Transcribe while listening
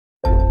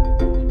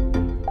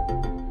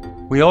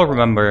We all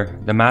remember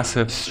the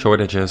massive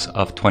shortages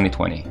of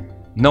 2020.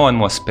 No one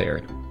was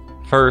spared.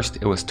 First,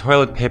 it was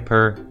toilet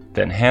paper,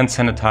 then hand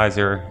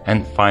sanitizer,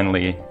 and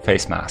finally,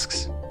 face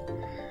masks.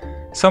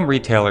 Some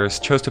retailers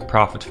chose to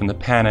profit from the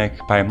panic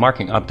by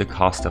marking up the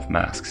cost of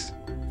masks.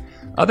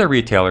 Other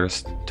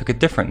retailers took a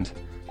different,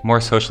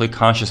 more socially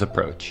conscious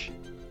approach,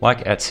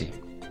 like Etsy.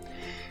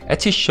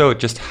 Etsy showed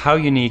just how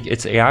unique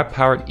its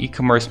AI-powered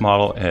e-commerce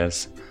model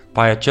is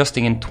by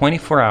adjusting in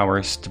 24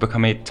 hours to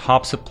become a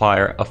top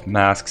supplier of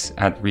masks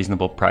at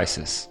reasonable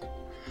prices.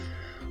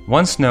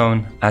 Once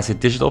known as a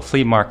digital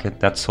flea market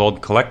that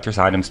sold collector's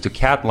items to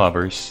cat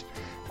lovers,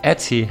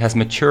 Etsy has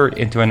matured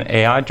into an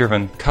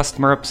AI-driven,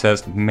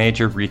 customer-obsessed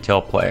major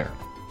retail player.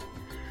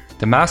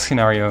 The mask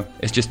scenario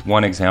is just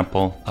one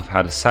example of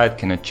how the site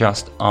can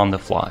adjust on the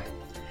fly.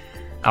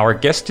 Our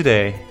guest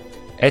today,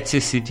 Etsy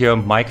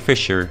CTO Mike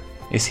Fisher,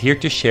 is here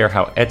to share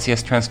how Etsy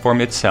has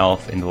transformed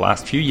itself in the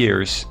last few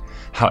years,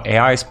 how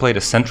AI has played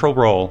a central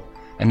role,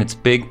 and its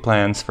big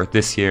plans for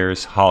this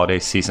year's holiday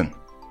season.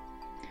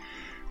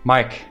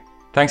 Mike,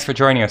 thanks for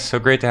joining us. So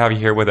great to have you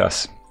here with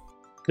us.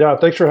 Yeah,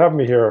 thanks for having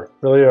me here.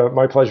 Really,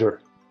 my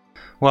pleasure.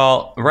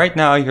 Well, right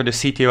now you're the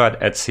CTO at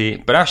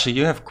Etsy, but actually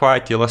you have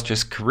quite the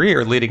illustrious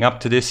career leading up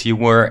to this. You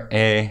were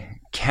a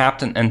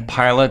captain and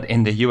pilot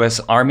in the US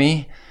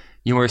Army.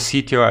 You were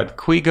CTO at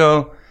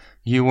Quigo.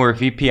 You were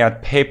VP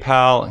at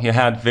PayPal. You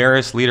had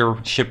various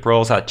leadership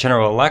roles at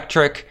General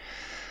Electric.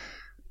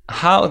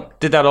 How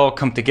did that all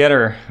come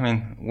together? I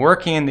mean,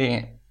 working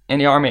in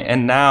the Army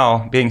and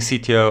now being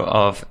CTO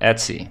of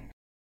Etsy.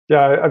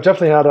 Yeah, I've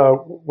definitely had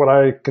what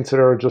I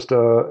consider just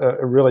a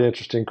really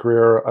interesting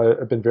career.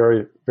 I've been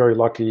very, very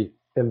lucky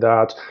in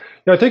that.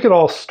 I think it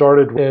all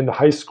started in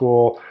high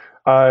school.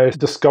 I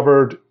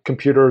discovered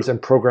computers and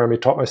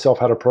programming, taught myself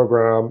how to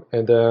program,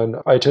 and then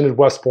I attended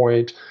West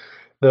Point,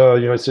 the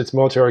United States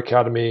Military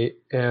Academy,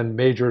 and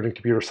majored in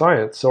computer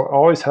science. So I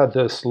always had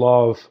this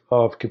love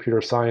of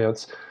computer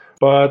science.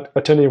 But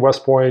attending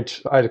West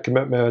Point, I had a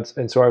commitment,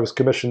 and so I was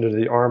commissioned into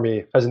the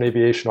Army as an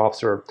aviation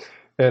officer.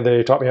 And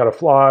they taught me how to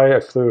fly. I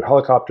flew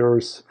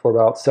helicopters for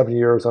about 7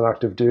 years on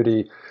active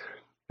duty.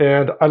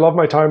 And I love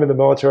my time in the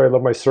military. I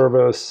love my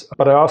service.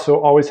 But I also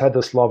always had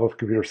this love of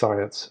computer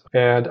science.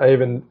 And I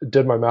even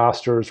did my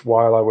master's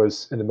while I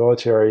was in the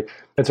military.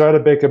 And so I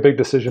had to make a big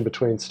decision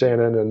between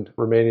staying in and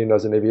remaining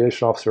as an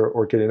aviation officer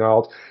or getting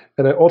out.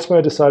 And ultimately,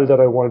 I decided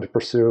that I wanted to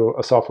pursue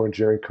a software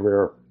engineering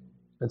career.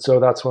 And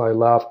so that's when I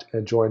left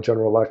and joined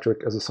General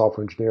Electric as a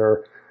software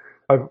engineer.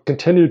 I've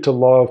continued to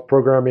love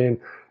programming.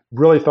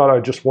 Really thought I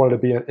just wanted to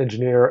be an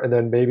engineer, and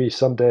then maybe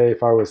someday,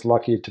 if I was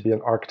lucky, to be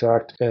an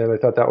architect. And I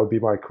thought that would be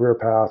my career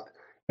path.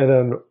 And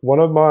then one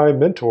of my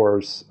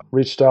mentors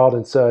reached out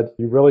and said,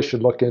 you really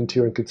should look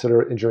into and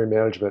consider engineering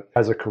management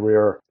as a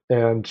career.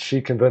 And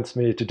she convinced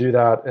me to do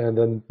that, and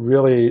then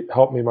really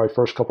helped me my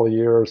first couple of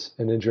years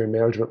in engineering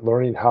management,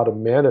 learning how to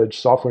manage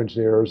software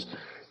engineers.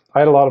 I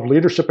had a lot of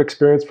leadership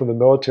experience from the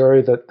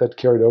military that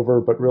carried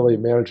over, but really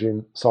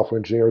managing software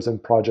engineers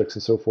and projects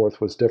and so forth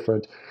was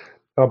different.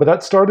 But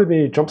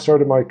that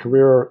jump-started my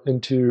career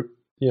into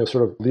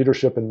sort of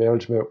leadership and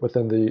management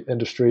within the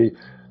industry.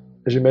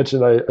 As you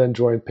mentioned, I then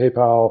joined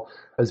PayPal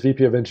as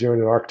VP of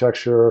Engineering and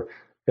Architecture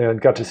and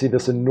got to see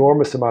this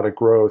enormous amount of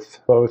growth,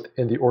 both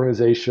in the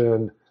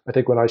organization. I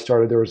think when I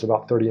started, there was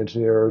about 30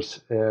 engineers,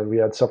 and we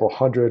had several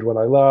hundred when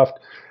I left,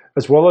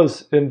 as well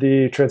as in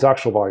the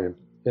transactional volume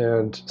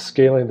and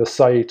scaling the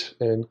site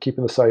and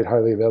keeping the site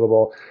highly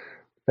available.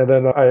 And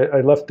then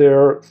I left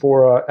there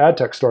for an ad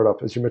tech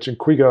startup. As you mentioned,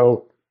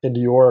 Quigo in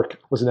New York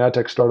was an ad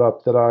tech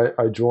startup that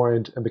I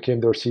joined and became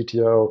their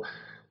CTO,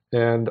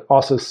 and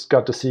also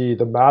got to see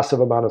the massive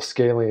amount of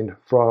scaling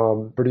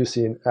from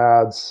producing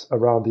ads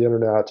around the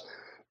internet.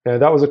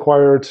 And that was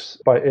acquired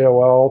by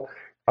AOL.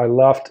 I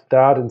left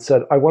that and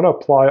said, I want to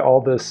apply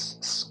all this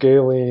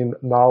scaling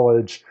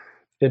knowledge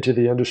into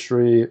the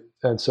industry.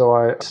 And so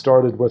I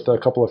started with a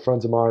couple of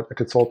friends of mine, a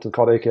consultant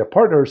called AKF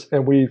Partners,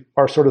 and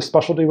our sort of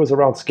specialty was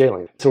around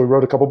scaling. So we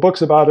wrote a couple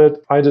books about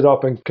it. I ended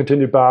up and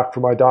continued back for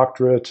my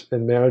doctorate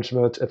in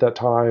management at that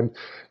time,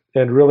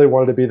 and really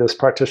wanted to be this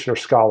practitioner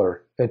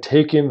scholar and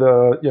taking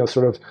the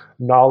sort of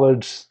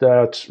knowledge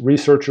that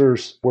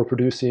researchers were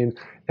producing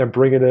and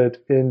bringing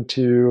it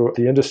into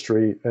the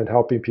industry and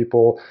helping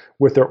people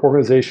with their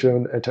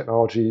organization and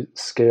technology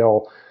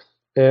scale.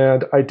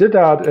 And I did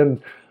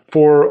that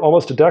for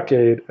almost a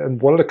decade.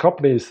 And one of the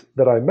companies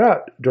that I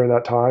met during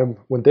that time,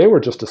 when they were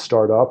just a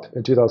startup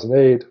in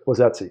 2008, was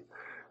Etsy.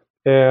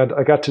 And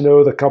I got to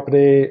know the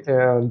company,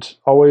 and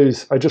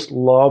I just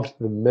loved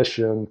the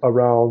mission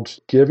around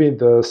giving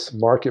this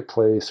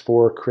marketplace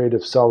for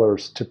creative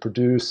sellers to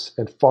produce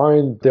and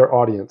find their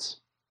audience.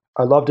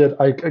 I loved it.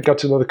 I got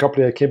to know the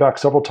company. I came back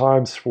several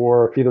times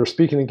for either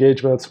speaking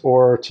engagements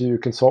or to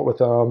consult with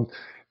them.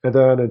 And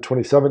then in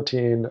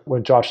 2017,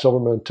 when Josh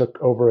Silverman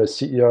took over as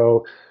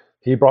CEO,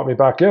 he brought me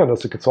back in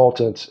as a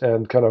consultant,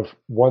 and kind of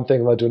one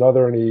thing led to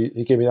another, and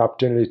he gave me the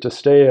opportunity to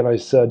stay. And I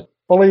said,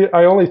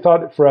 I only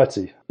thought for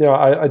Etsy.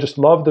 I just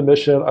love the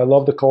mission. I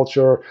love the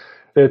culture.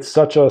 It's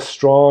such a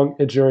strong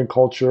engineering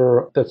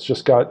culture that's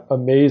just got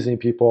amazing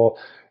people.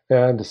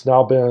 And it's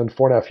now been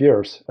 4.5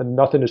 years, and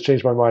nothing has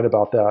changed my mind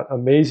about that.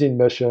 Amazing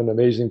mission,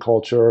 amazing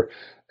culture,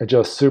 and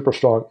just super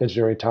strong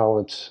engineering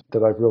talent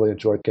that I've really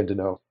enjoyed getting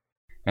to know.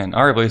 And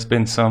arguably, it's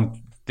been some of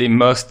the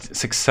most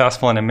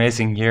successful and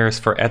amazing years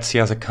for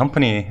Etsy as a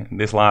company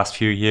these last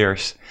few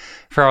years.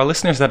 For our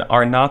listeners that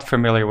are not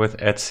familiar with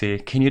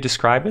Etsy, can you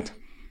describe it?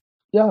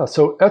 Yeah,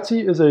 so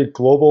Etsy is a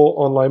global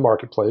online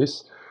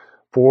marketplace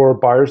for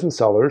buyers and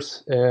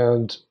sellers.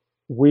 And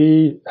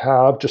we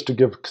have, just to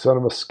give kind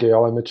of a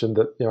scale, I mentioned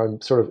that I'm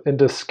sort of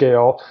into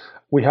scale.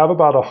 We have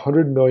about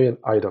 100 million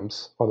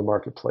items on the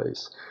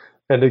marketplace.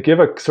 And to give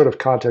a sort of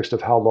context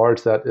of how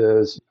large that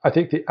is, I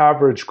think the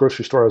average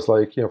grocery store has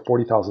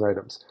 40,000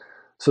 items.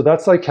 So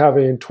that's like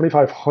having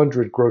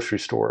 2,500 grocery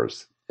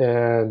stores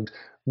and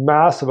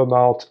massive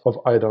amount of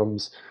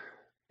items.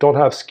 Don't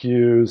have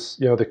SKUs,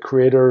 the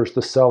creators,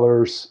 the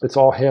sellers, it's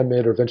all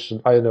handmade or vintage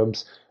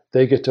items.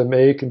 They get to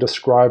make and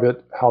describe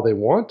it how they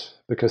want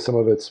because some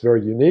of it's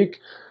very unique.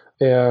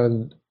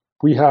 And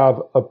we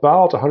have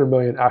about 100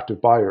 million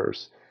active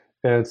buyers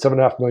and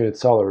 7.5 million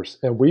sellers.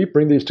 And we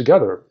bring these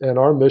together. And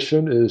our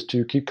mission is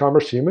to keep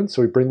commerce human.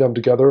 So we bring them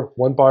together,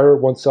 one buyer,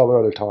 one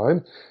seller at a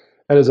time.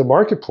 And as a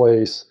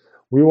marketplace,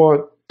 we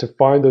want to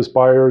find those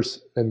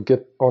buyers and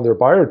get on their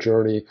buyer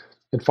journey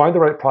and find the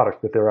right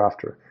product that they're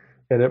after.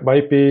 And it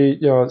might be,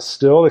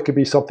 still, it could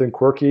be something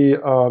quirky,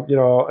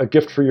 a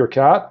gift for your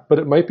cat, but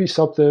it might be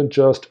something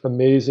just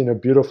amazing and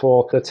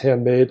beautiful that's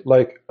handmade,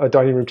 like a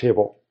dining room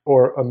table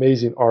or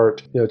amazing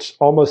art. It's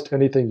almost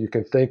anything you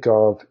can think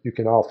of, you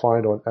can now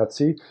find on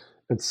Etsy,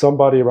 and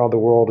somebody around the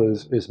world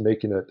is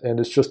making it. And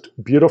it's just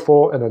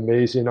beautiful and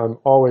amazing. I'm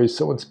always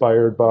so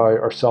inspired by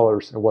our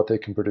sellers and what they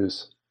can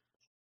produce.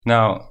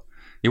 Now,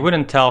 you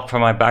wouldn't tell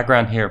from my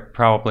background here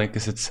probably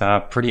because it's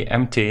pretty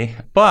empty.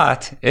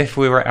 But if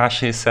we were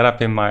actually set up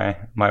in my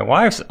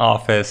wife's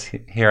office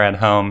here at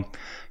home,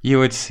 you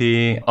would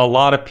see a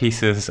lot of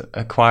pieces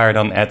acquired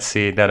on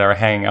Etsy that are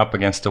hanging up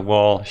against the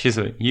wall. She's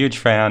a huge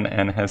fan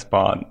and has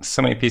bought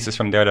so many pieces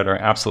from there that are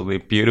absolutely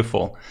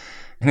beautiful.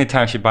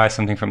 Anytime she buys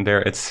something from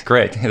there, it's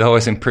great. It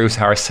always improves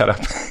our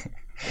setup.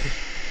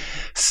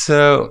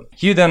 So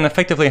you then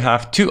effectively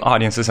have two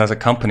audiences as a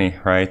company,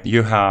 right?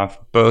 You have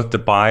both the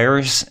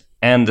buyers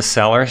and the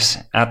sellers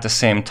at the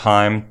same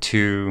time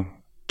to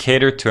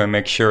cater to and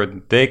make sure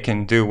they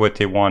can do what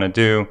they want to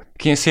do.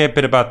 Can you say a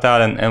bit about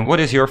that and what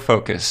is your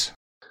focus?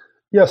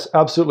 Yes,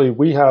 absolutely.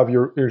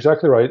 You're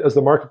exactly right. As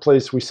the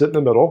marketplace, we sit in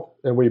the middle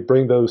and we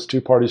bring those two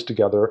parties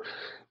together.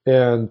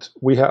 And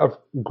we have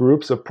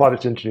groups of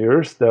product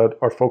engineers that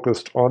are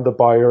focused on the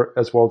buyer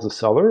as well as the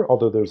seller,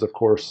 although there's, of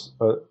course,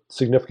 a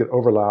significant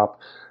overlap.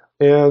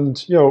 And,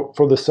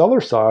 from the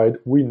seller side,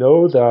 we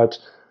know that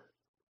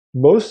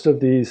most of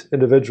these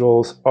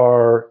individuals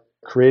are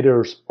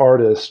creators,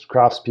 artists,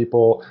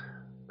 craftspeople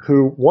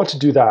who want to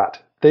do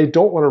that. They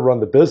don't want to run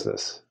the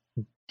business.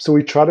 So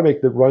we try to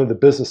make the running the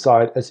business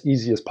side as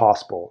easy as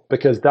possible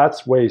because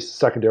that's way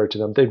secondary to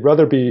them. They'd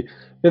rather be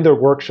in their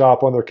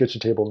workshop on their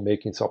kitchen table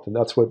making something.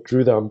 That's what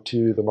drew them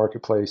to the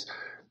marketplace.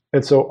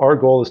 And so our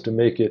goal is to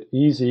make it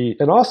easy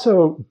and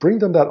also bring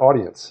them that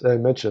audience. I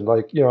mentioned,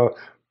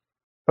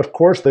 of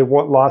course, they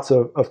want lots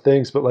of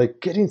things,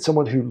 but getting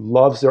someone who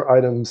loves their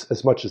items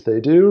as much as they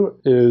do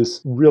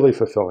is really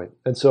fulfilling.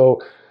 And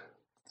so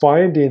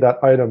finding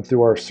that item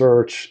through our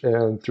search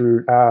and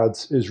through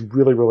ads is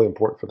really, really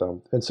important for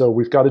them. And so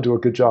we've got to do a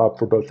good job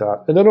for both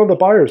that. And then on the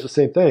buyers, the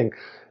same thing.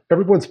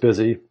 Everyone's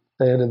busy.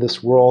 And in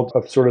this world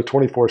of sort of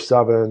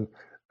 24/7,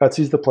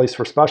 Etsy's the place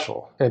for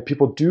special. And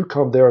people do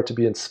come there to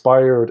be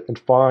inspired and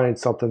find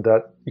something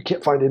that you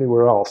can't find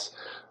anywhere else.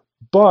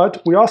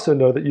 But we also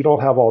know that you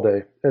don't have all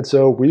day. And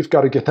so we've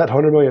got to get that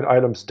 100 million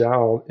items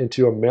down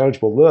into a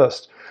manageable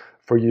list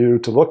for you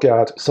to look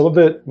at. Some of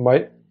it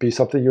might be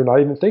something you're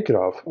not even thinking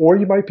of, or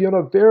you might be on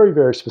a very,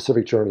 very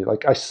specific journey.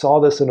 Like I saw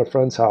this in a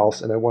friend's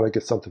house and I want to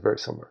get something very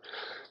similar.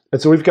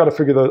 And so we've got to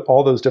figure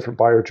all those different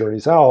buyer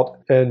journeys out.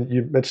 And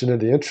you mentioned in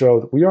the intro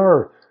that we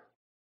are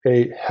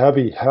a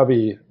heavy,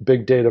 heavy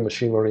big data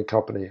machine learning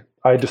company.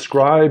 I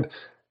describe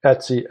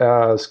Etsy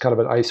as kind of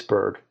an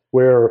iceberg,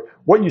 where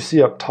what you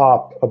see up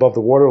top above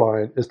the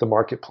waterline is the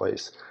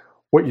marketplace.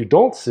 What you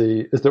don't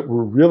see is that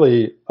we're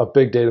really a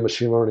big data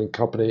machine learning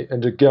company.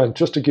 And again,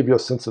 just to give you a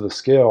sense of the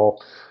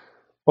scale,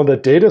 on the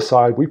data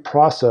side, we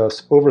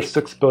process over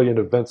 6 billion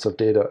events of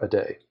data a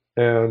day.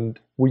 And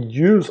we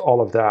use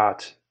all of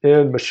that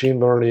in machine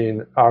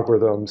learning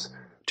algorithms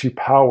to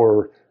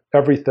power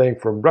everything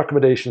from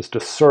recommendations to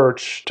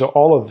search to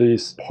all of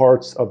these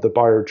parts of the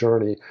buyer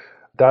journey.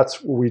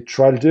 That's what we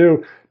try to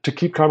do to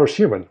keep commerce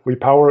human. We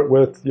power it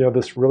with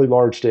this really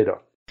large data.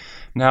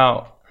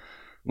 Now,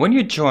 when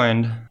you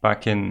joined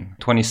back in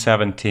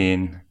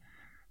 2017,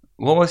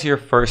 what was your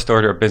first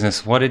order of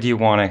business? What did you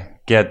want to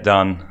get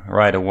done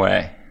right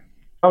away?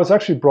 I was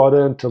actually brought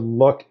in to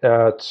look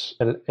at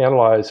and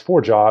analyze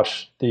for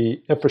Josh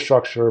the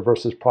infrastructure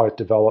versus product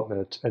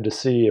development and to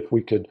see if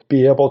we could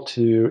be able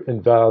to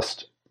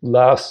invest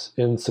less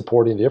in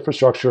supporting the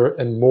infrastructure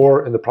and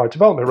more in the product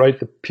development, right?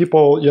 The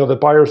people, the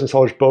buyers and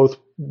sellers both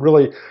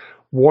really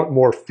want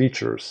more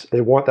features.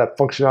 They want that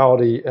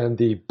functionality and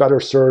the better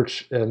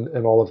search and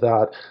all of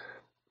that.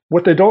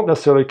 What they don't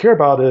necessarily care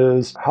about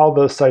is how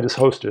the site is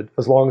hosted,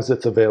 as long as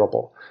it's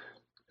available.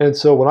 And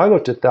so when I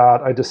looked at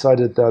that, I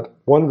decided that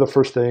one of the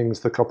first things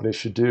the company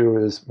should do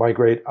is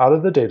migrate out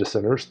of the data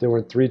centers. They were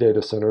in 3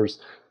 data centers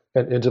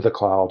and into the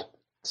cloud.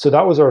 So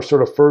that was our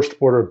sort of first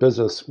order of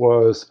business,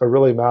 was a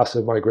really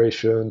massive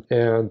migration.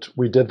 And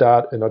we did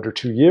that in under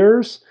 2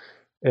 years.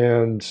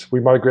 And we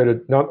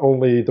migrated not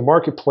only the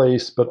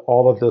marketplace, but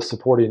all of the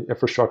supporting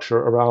infrastructure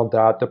around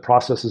that, that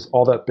processes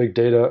all that big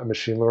data and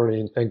machine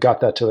learning, and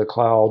got that to the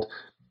cloud.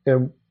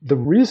 And the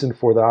reason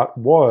for that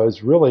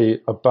was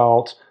really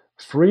about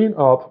freeing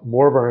up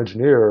more of our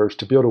engineers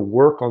to be able to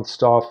work on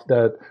stuff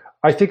that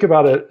I think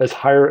about it as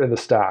higher in the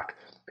stack.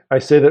 I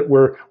say that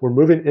we're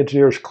moving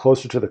engineers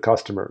closer to the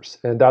customers.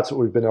 And that's what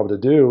we've been able to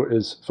do,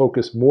 is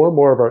focus more and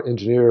more of our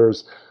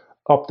engineers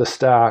up the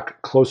stack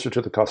closer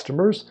to the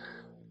customers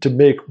to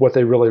make what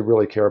they really,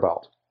 really care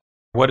about.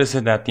 What is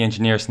it that the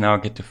engineers now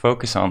get to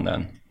focus on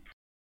then?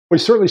 We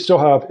certainly still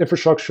have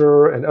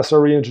infrastructure and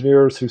SRE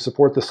engineers who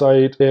support the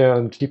site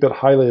and keep it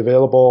highly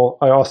available.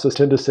 I also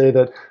tend to say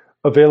that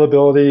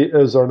availability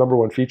is our number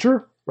one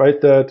feature,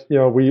 right? That,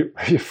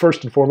 we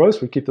first and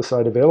foremost, we keep the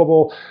site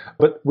available,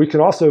 but we can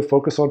also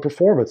focus on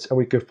performance, and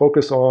we can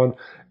focus on,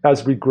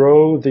 as we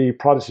grow the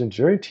product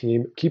engineering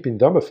team, keeping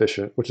them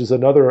efficient, which is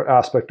another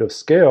aspect of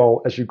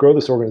scale. As you grow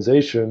this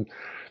organization,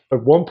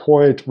 at one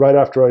point, right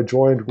after I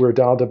joined, we were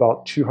down to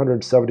about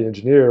 270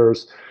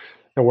 engineers,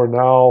 and we're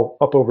now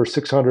up over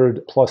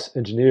 600 plus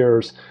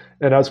engineers.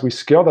 And as we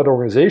scale that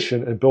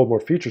organization and build more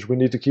features, we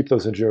need to keep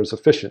those engineers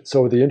efficient.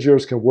 So the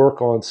engineers can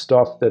work on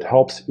stuff that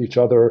helps each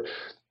other.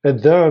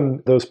 And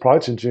then those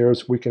product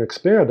engineers, we can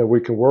expand, and we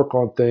can work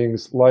on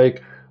things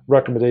like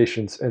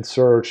recommendations and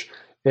search,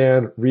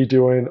 and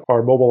redoing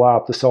our mobile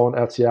app, the Sell on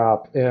Etsy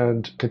app,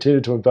 and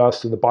continue to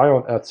invest in the Buy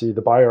on Etsy,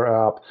 the buyer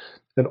app,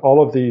 and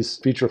all of these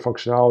feature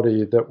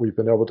functionality that we've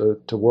been able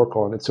to work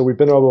on. And so we've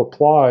been able to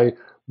apply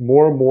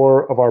more and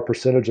more of our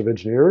percentage of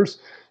engineers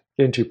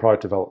into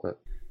product development.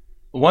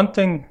 One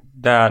thing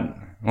that,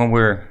 when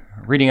we're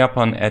reading up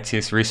on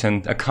Etsy's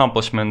recent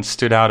accomplishments,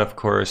 stood out, of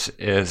course,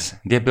 is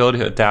the ability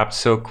to adapt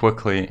so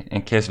quickly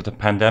in case of the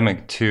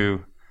pandemic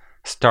to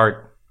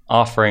start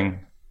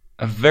offering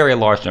a very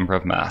large number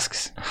of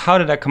masks. How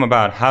did that come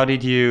about? How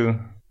did you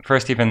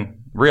first even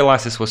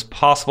realize this was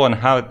possible? And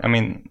how,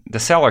 the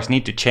sellers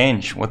need to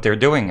change what they're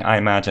doing, I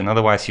imagine,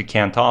 otherwise you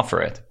can't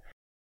offer it.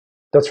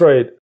 That's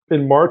right.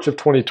 In March of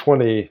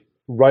 2020,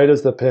 right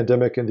as the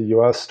pandemic in the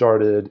US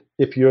started,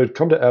 if you had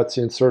come to Etsy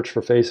and searched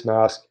for face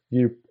masks,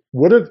 you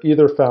would have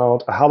either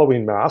found a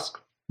Halloween mask,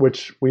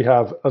 which we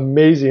have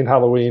amazing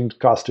Halloween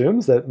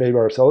costumes that made by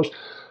our sellers,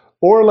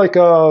 or like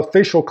a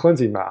facial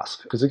cleansing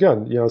mask. Because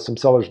again, some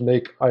sellers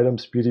make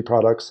items, beauty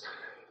products.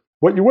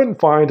 What you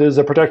wouldn't find is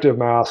a protective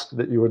mask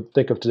that you would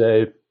think of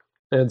today.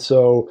 And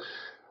so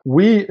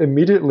we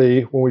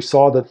immediately, when we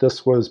saw that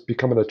this was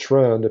becoming a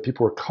trend, that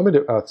people were coming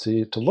to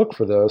Etsy to look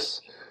for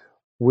this,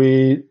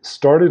 we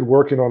started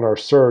working on our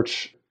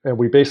search, and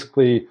we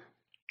basically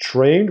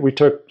we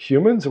took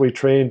humans, and we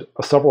trained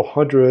several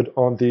hundred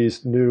on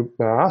these new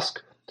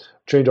masks,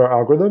 trained our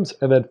algorithms,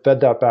 and then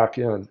fed that back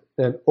in.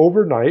 And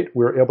overnight,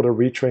 we were able to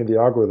retrain the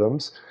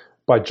algorithms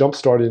by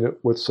jump-starting it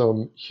with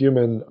some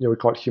human, we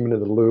call it human in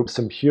the loop,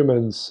 some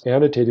humans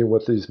annotating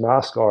what these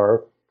masks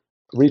are,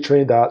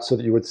 retrained that so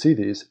that you would see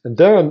these. And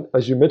then,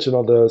 as you mentioned,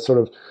 on the sort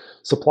of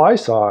supply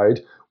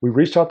side, we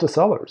reached out to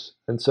sellers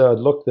and said,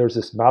 look, there's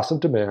this massive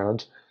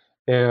demand,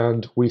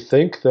 and we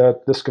think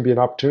that this could be an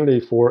opportunity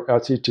for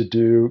Etsy to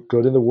do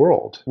good in the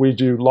world. We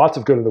do lots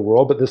of good in the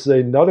world, but this is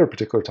another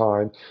particular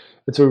time.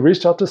 And so we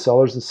reached out to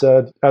sellers and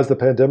said, as the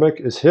pandemic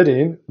is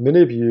hitting,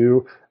 many of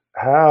you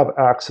have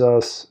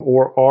access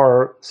or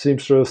are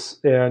seamstress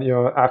and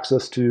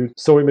access to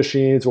sewing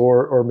machines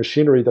or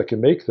machinery that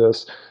can make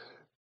this.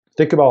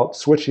 Think about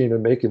switching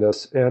and making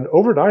this. And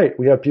overnight,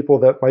 we have people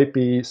that might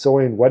be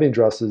sewing wedding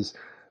dresses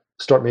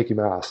start making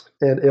masks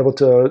and able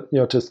to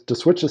to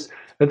switch this.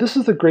 And this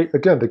is the great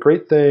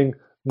thing.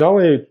 Not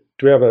only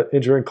do we have an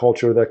engineering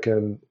culture that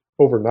can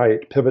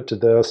overnight pivot to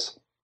this.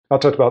 I'll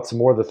talk about some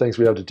more of the things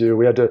we had to do.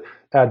 We had to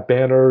add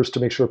banners to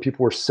make sure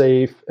people were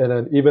safe, and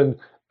then even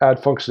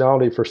add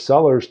functionality for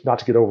sellers not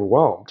to get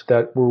overwhelmed,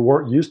 that we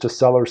weren't used to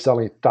sellers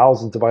selling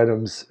thousands of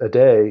items a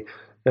day.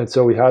 And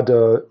so we had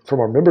to, from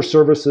our member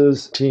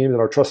services team and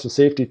our trust and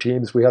safety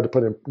teams, we had to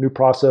put in a new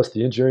process.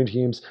 The engineering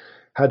teams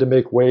had to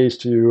make ways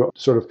to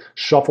sort of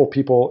shuffle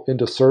people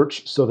into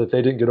search so that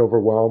they didn't get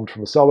overwhelmed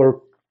from a seller.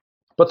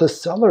 But the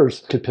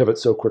sellers could pivot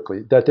so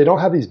quickly that they don't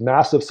have these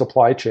massive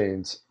supply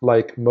chains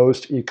like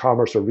most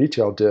e-commerce or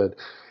retail did.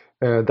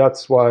 And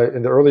that's why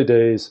in the early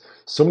days,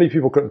 so many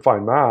people couldn't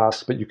find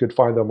masks, but you could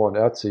find them on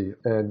Etsy.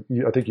 And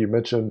I think you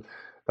mentioned,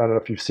 I don't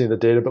know if you've seen the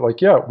data, but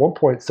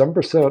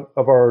 1.7%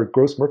 of our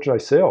gross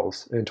merchandise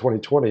sales in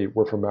 2020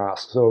 were from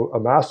masks. So a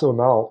massive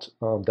amount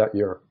that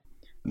year.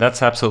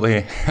 That's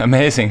absolutely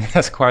amazing.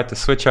 That's quite the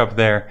switch up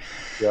there.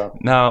 Yeah.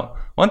 Now,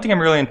 one thing I'm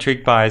really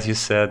intrigued by is you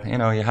said, you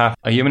have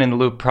a human in the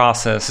loop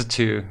process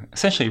to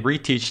essentially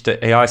reteach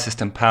the AI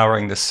system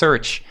powering the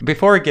search.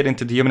 Before we get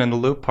into the human in the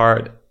loop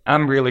part,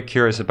 I'm really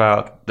curious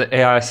about the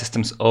AI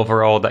systems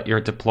overall that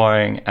you're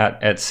deploying at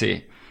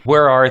Etsy.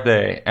 Where are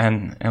they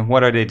and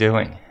what are they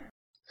doing?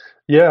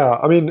 Yeah,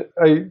 I mean,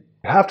 I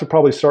have to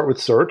probably start with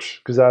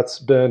search because that's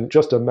been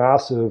just a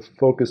massive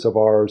focus of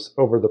ours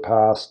over the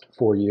past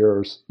 4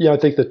 years. Yeah, I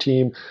think the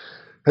team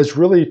has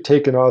really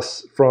taken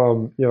us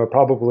from,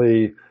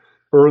 probably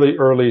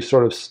early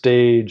sort of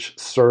stage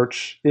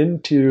search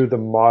into the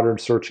modern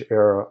search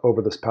era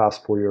over this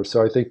past 4 years.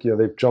 So I think,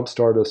 they've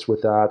jump-started us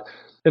with that.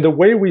 And the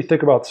way we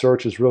think about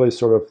search is really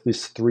sort of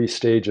these three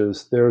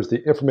stages. There's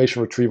the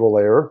information retrieval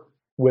layer,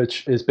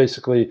 which is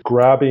basically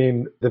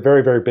grabbing the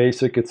very, very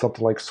basic. It's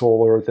something like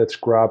Solr that's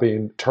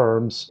grabbing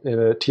terms in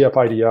a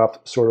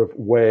TF-IDF sort of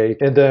way.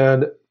 And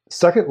then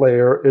second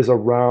layer is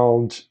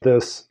around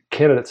this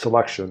candidate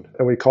selection,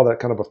 and we call that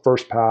kind of a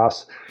first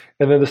pass.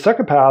 And then the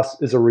second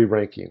pass is a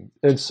re-ranking.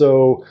 And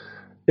so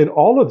in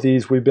all of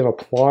these, we've been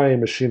applying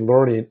machine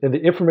learning. In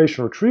the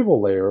information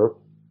retrieval layer,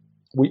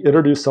 we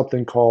introduced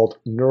something called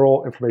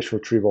neural information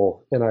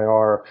retrieval,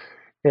 NIR.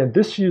 And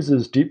this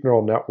uses deep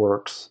neural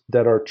networks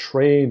that are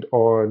trained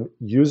on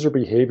user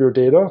behavior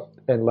data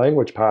and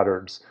language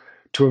patterns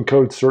to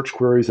encode search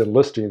queries and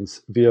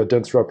listings via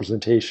dense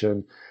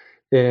representation.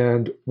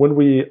 And when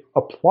we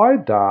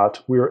applied that,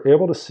 we were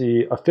able to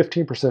see a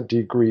 15%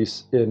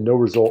 decrease in no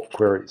result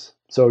queries.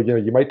 So,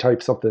 you might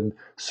type something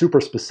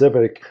super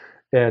specific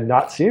and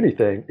not see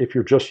anything if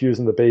you're just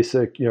using the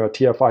basic,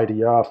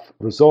 TF-IDF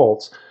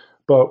results.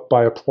 But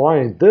by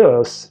applying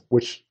this,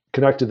 which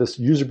connected this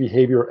user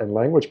behavior and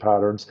language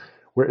patterns,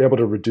 we're able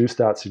to reduce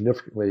that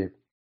significantly.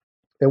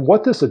 And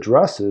what this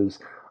addresses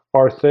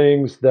are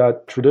things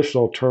that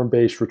traditional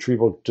term-based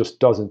retrieval just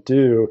doesn't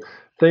do.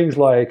 Things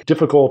like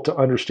difficult to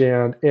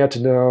understand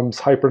antonyms,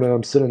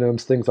 hypernyms,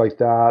 synonyms, things like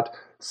that,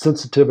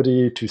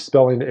 sensitivity to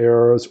spelling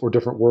errors or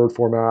different word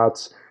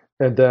formats,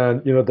 and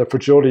then, the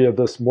fragility of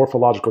this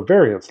morphological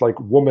variance, like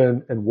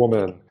woman and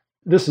woman.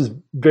 This is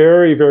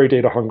very, very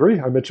data hungry.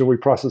 I mentioned we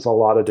process a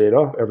lot of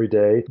data every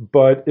day,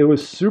 but it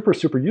was super,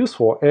 super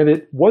useful. And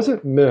it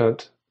wasn't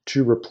meant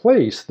to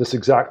replace this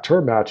exact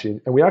term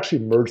matching, and we actually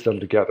merged them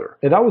together.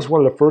 And that was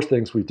one of the first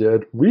things we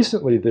did.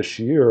 Recently this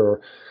year,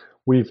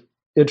 we've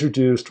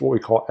introduced what we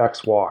call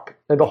XWalk.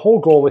 And the whole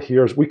goal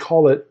here is we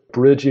call it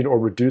bridging or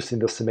reducing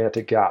the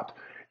semantic gap.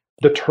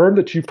 The term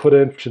that you put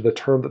into the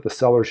term that the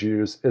sellers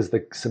use is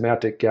the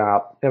semantic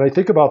gap. And I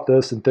think about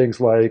this in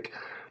things like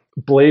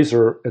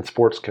blazer and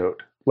sports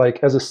coat. Like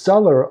as a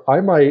seller,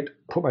 I might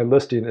put my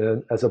listing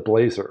in as a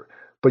blazer,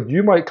 but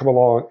you might come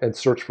along and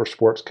search for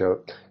sports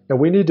coat. And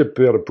we need to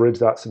be able to bridge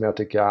that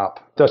semantic gap.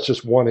 That's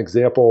just one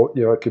example.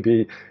 It could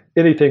be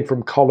anything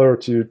from color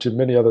to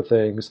many other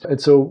things.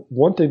 And so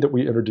one thing that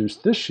we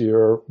introduced this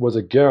year was,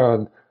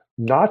 again,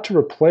 not to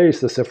replace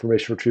this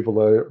information retrieval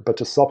layer, but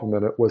to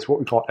supplement it, was what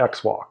we call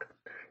XWalk.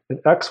 And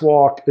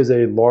XWalk is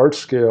a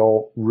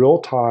large-scale,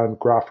 real-time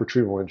graph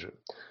retrieval engine.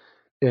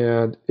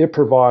 And it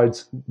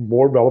provides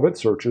more relevant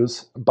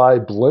searches by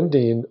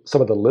blending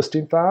some of the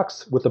listing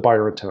facts with the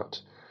buyer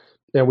intent.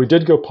 And we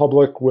did go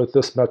public with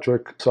this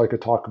metric, so I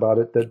could talk about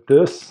it, that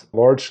this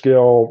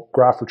large-scale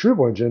graph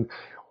retrieval engine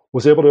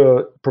was able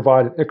to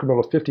provide an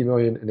incremental 50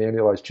 million in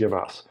annualized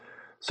GMS.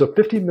 So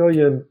 50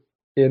 million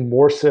in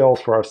more sales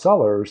for our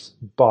sellers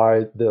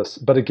by this.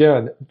 But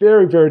again,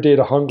 very, very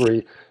data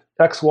hungry.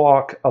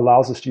 XWalk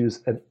allows us to use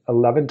an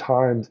 11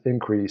 times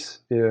increase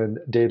in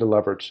data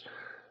leverage.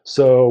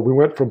 So we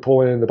went from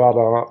pulling in about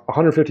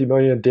 150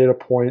 million data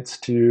points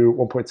to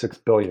 1.6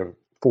 billion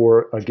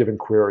for a given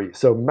query.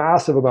 So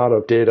massive amount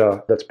of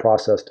data that's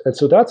processed. And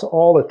so that's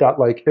all at that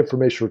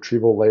information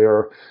retrieval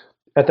layer.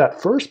 At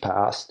that first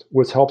pass,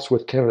 which helps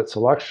with candidate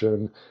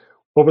selection,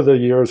 over the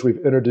years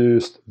we've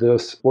introduced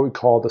this, what we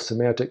call the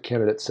semantic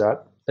candidate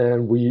set.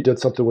 And we did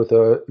something with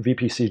a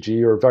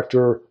VPCG, or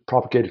vector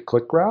propagated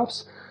click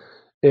graphs.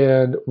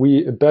 And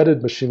we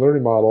embedded machine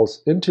learning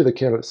models into the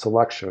candidate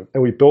selection.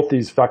 And we built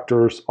these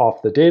vectors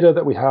off the data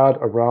that we had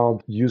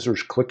around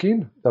users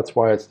clicking. That's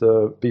why it's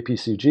the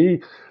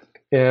VPCG.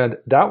 And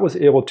that was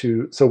able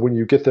to, so when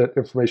you get that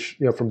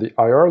information from the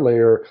IR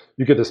layer,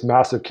 you get this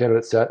massive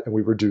candidate set, and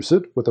we reduce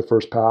it with the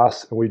first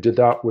pass. And we did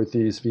that with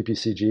these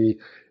VPCG.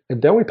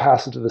 And then we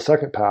pass it to the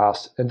second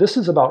pass. And this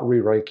is about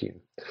re-ranking.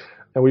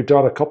 And we've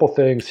done a couple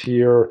things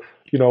here.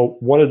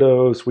 One of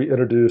those, we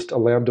introduced a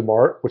Lambda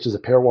Mart, which is a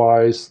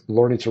pairwise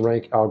learning to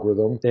rank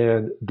algorithm.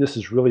 And this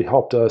has really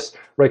helped us,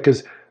 right?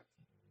 Because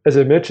as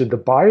I mentioned, the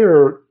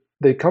buyer,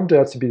 they come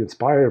to us to be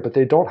inspired, but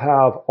they don't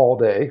have all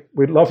day.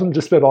 We'd love them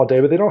to spend all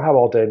day, but they don't have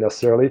all day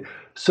necessarily.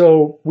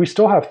 So we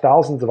still have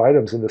thousands of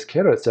items in this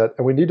candidate set,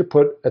 and we need to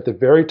put at the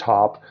very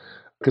top,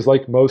 because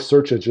like most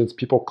search engines,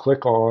 people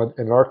click on,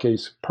 in our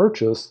case,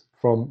 purchase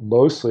from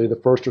mostly the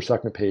first or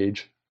second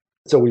page.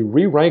 So we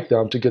re-rank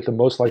them to get the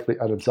most likely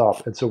items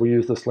up. And so we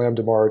use this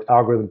Lambda-Mart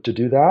algorithm to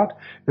do that.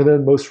 And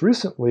then most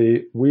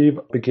recently, we've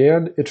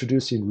began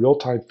introducing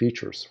real-time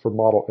features for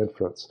model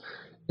inference.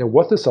 And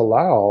what this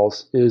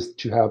allows is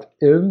to have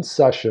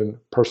in-session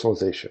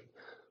personalization.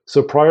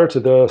 So prior to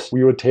this,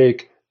 we would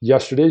take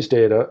yesterday's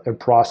data and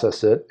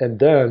process it, and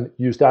then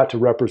use that to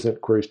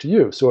represent queries to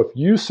you. So if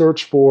you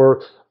search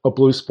for a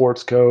blue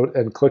sports coat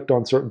and clicked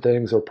on certain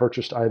things or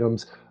purchased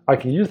items, I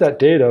can use that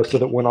data so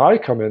that when I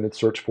come in and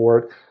search for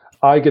it,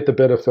 I get the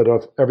benefit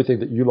of everything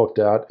that you looked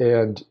at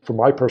and for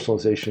my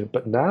personalization.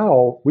 But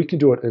now we can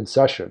do it in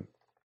session.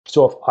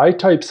 So if I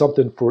type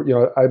something for,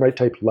 I might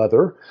type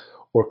leather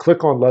or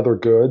click on leather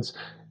goods.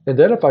 And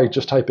then if I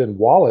just type in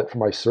wallet for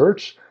my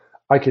search,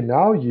 I can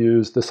now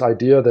use this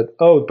idea that,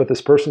 but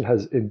this person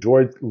has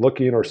enjoyed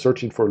looking or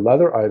searching for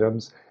leather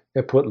items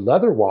and put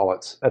leather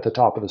wallets at the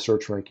top of the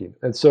search ranking.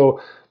 And so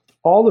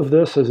all of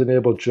this has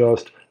enabled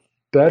just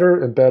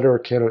better and better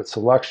candidate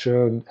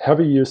selection,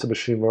 heavy use of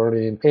machine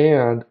learning,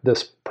 and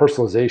this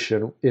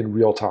personalization in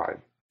real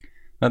time.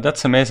 Now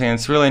that's amazing.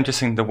 It's really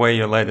interesting the way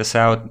you lay this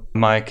out,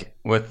 Mike,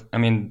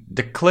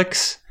 the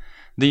clicks,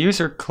 the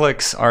user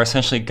clicks are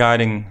essentially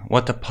guiding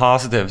what the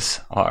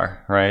positives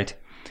are, right?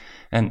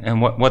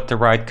 And what the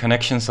right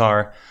connections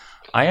are.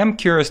 I am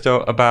curious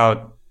though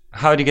about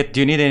how do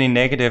you need any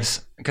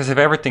negatives? Because if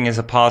everything is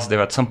a positive,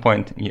 at some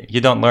point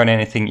you don't learn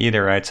anything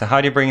either, right? So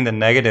how do you bring the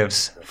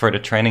negatives for the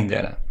training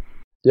data?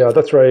 Yeah,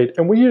 that's right.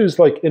 And we use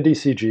like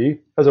NDCG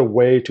as a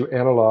way to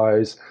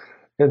analyze.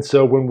 And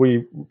so when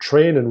we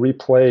train and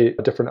replay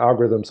different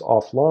algorithms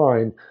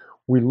offline,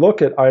 we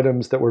look at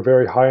items that were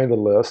very high on the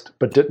list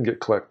but didn't get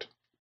clicked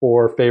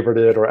or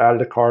favorited or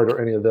added a card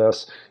or any of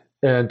this.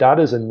 And that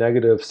is a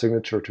negative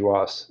signature to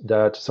us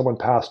that someone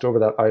passed over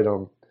that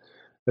item.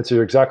 And so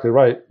you're exactly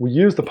right. We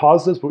use the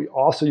positives, but we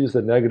also use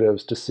the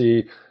negatives to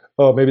see,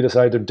 maybe this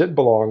item didn't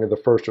belong in the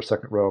first or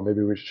second row.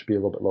 Maybe we should be a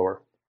little bit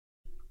lower.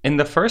 In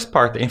the first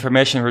part, the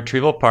information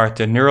retrieval part,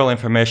 the neural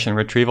information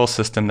retrieval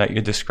system that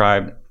you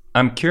described,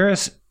 I'm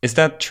curious, is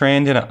that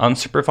trained in an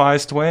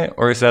unsupervised way,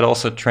 or is that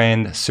also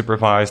trained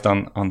supervised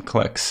on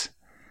clicks?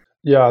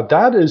 Yeah,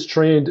 that is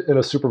trained in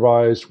a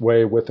supervised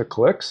way with the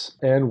clicks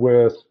and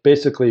with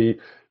basically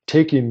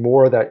taking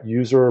more of that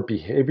user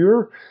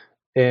behavior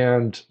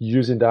and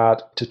using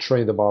that to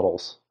train the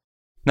models.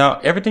 Now,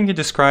 everything you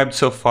described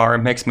so far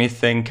makes me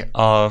think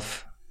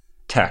of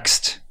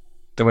text,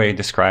 the way you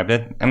described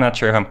it. I'm not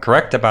sure if I'm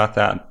correct about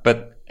that,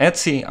 but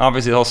Etsy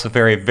obviously is also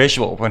very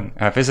visual. When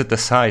I visit the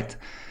site,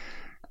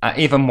 I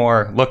even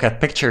more look at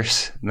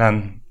pictures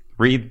than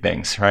read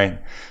things, right?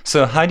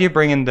 So how do you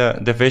bring in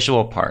the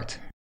visual part?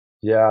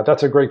 Yeah,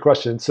 that's a great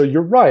question. So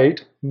you're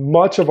right.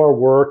 Much of our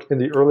work in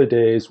the early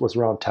days was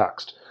around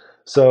text.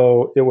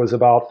 So it was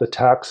about the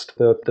text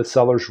that the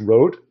sellers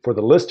wrote for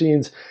the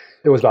listings.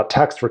 It was about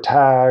text for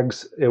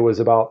tags. It was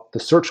about the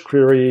search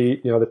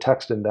query, the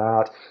text in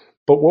that.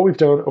 But what we've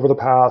done over the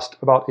past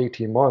about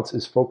 18 months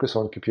is focus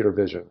on computer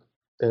vision.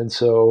 And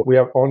so we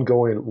have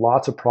ongoing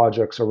lots of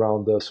projects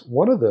around this.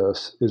 One of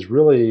this is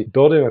really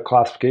building a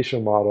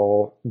classification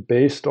model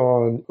based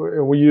on,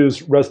 we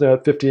use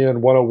ResNet 50N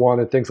 101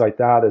 and things like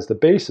that as the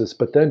basis,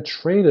 but then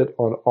train it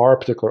on our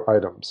particular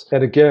items.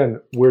 And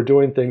again, we're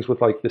doing things with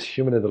like this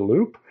human in the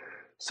loop.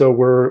 So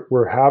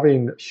we're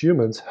having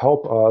humans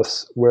help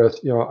us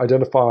with,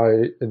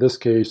 identify, in this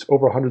case,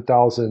 over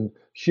 100,000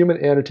 human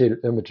annotated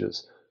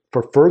images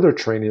for further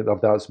training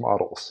of those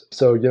models.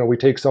 So, we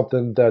take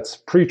something that's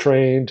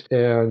pre-trained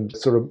and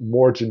sort of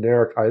more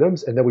generic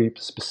items, and then we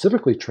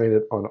specifically train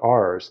it on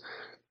ours.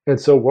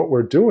 And so what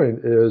we're doing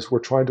is we're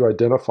trying to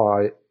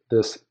identify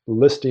this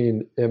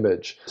listing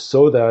image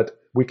so that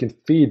we can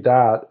feed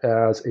that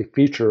as a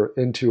feature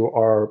into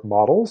our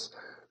models.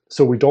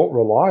 So we don't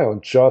rely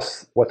on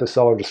just what the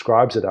seller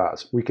describes it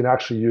as. We can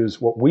actually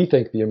use what we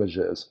think the image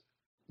is.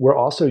 We're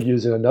also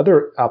using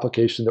another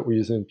application that we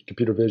use in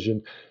computer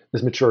vision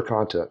is mature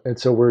content. And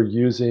so we're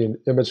using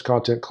image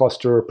content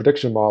cluster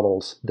prediction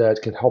models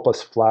that can help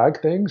us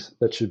flag things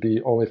that should be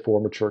only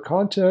for mature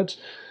content.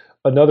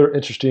 Another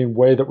interesting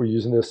way that we're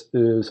using this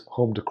is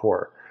home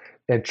decor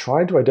and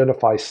trying to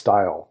identify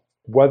style,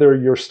 whether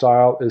your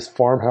style is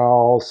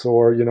farmhouse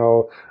or,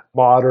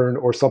 modern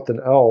or something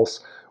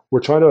else. We're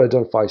trying to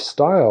identify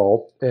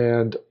style,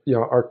 and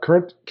our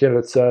current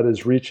candidate set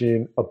is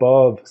reaching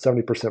above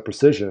 70%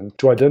 precision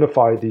to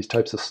identify these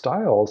types of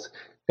styles.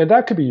 And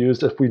that could be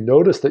used if we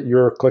notice that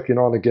you're clicking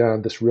on,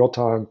 again, this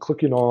real-time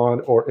clicking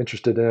on or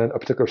interested in a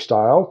particular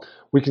style,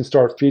 we can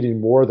start feeding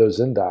more of those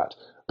in that.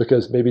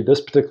 Because maybe this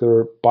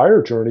particular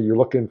buyer journey, you're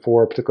looking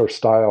for a particular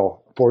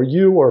style for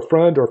you or a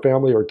friend or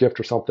family or a gift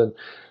or something.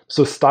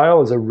 So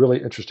style is a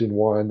really interesting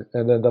one.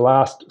 And then the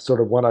last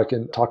sort of one I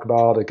can talk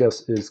about, I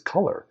guess, is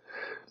color.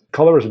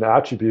 Color as an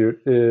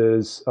attribute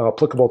is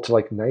applicable to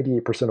like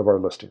 98% of our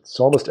listings.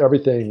 So almost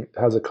everything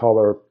has a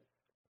color,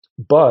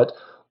 but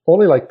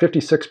only like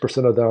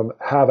 56% of them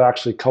have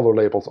actually color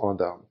labels on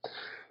them.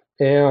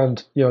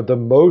 And the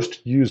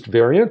most used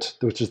variant,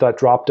 which is that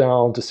drop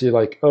down to see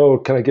like,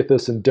 can I get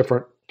this in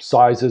different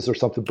sizes or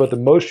something, but the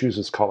most used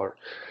is color.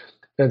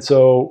 And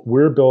so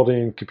we're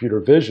building computer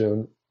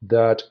vision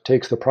that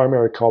takes the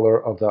primary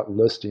color of that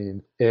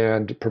listing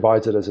and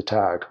provides it as a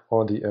tag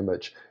on the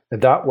image.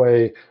 And that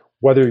way,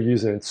 whether you're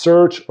using it in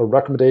search or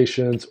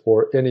recommendations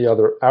or any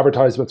other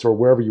advertisements or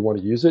wherever you want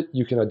to use it,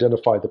 you can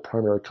identify the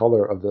primary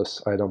color of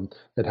this item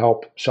and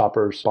help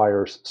shoppers,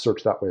 buyers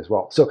search that way as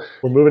well. So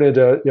we're moving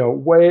into,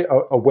 way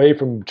away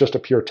from just a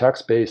pure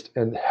text-based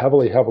and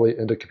heavily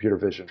into computer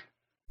vision.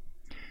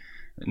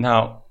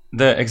 Now,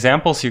 the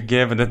examples you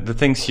give, the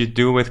things you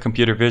do with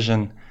computer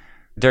vision,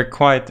 they're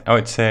quite, I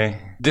would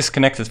say,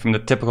 disconnected from the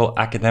typical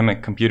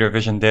academic computer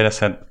vision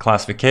dataset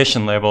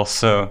classification label.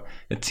 So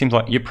it seems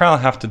like you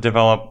probably have to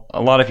develop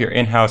a lot of your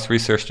in-house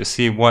research to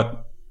see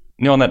what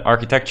neural net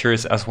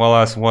architectures as well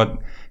as what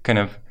kind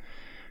of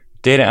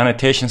data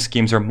annotation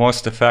schemes are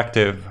most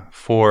effective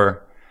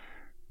for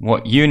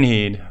what you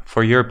need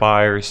for your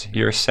buyers,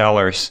 your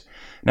sellers.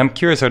 And I'm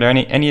curious, are there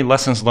any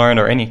lessons learned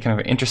or any kind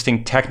of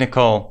interesting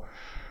technical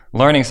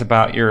learnings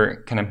about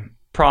your kind of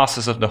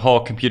process of the whole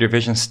computer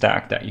vision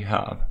stack that you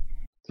have?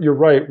 You're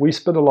right. We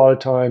spend a lot of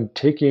time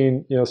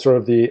taking, sort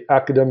of the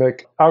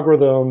academic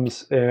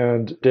algorithms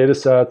and data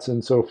sets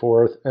and so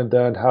forth, and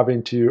then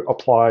having to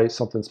apply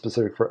something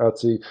specific for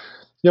Etsy.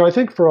 I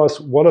think for us,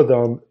 one of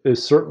them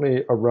is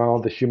certainly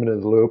around the human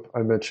in the loop.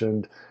 I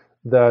mentioned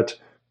that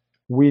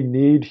we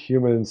need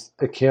humans.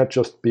 It can't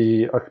just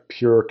be a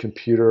pure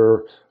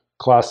computer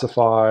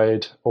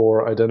classified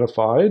or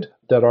identified,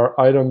 that our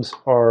items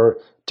are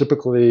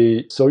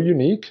typically so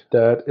unique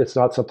that it's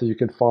not something you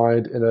can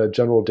find in a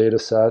general data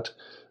set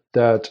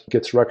that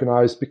gets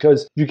recognized,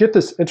 because you get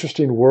this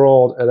interesting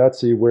world at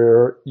Etsy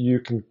where you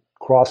can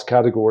cross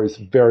categories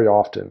very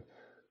often.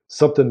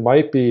 Something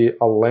might be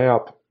a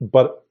lamp,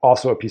 but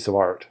also a piece of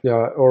art.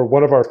 Or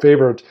one of our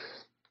favorite,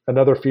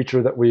 another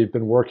feature that we've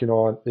been working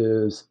on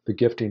is the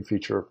gifting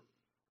feature.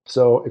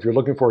 So if you're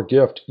looking for a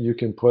gift, you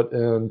can put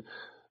in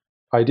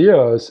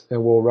ideas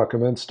and we'll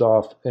recommend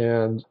stuff.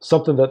 And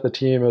something that the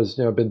team has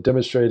been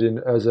demonstrating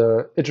as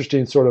a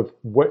interesting sort of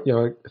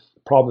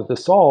problem that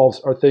this solves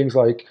are things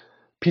like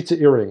pizza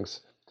earrings.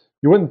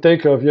 You wouldn't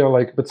think of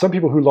but some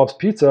people who loves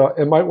pizza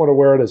and might want to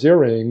wear it as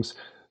earrings.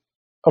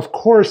 Of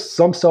course,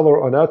 some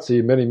seller on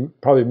Etsy,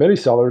 many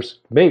sellers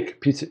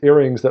make pizza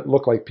earrings that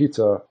look like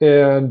pizza.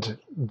 And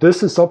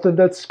this is something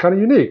that's kind of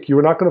unique. You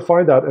are not going to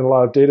find that in a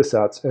lot of data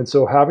sets. And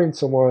so having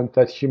someone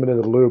that's human in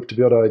the loop to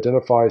be able to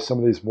identify some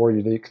of these more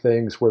unique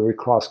things where we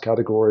cross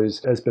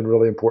categories has been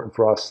really important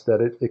for us, that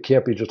it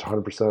can't be just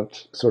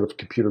 100% sort of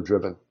computer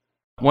driven.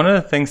 One of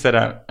the things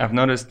that I've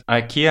noticed,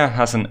 IKEA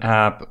has an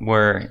app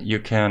where you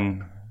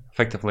can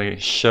effectively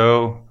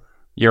show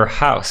your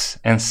house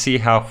and see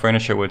how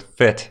furniture would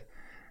fit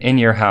in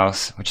your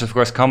house, which is of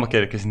course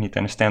complicated because you need to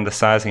understand the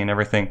sizing and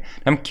everything.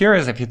 I'm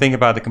curious, if you think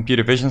about the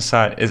computer vision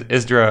side,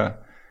 is there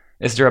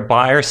a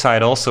buyer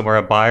side also where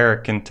a buyer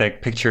can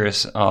take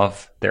pictures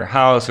of their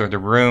house or the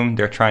room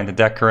they're trying to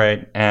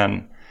decorate,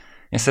 and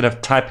instead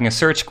of typing a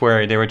search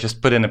query, they would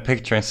just put in a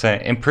picture and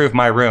say, improve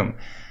my room,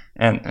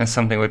 and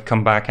something would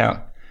come back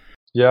out?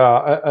 Yeah,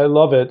 I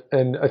love it.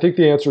 And I think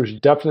the answer is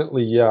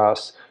definitely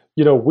yes.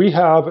 We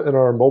have in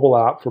our mobile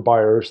app for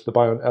buyers, the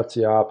Buy on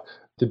Etsy app,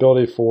 the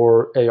ability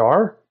for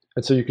AR.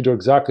 And so you can do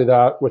exactly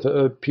that with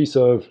a piece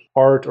of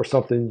art or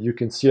something. You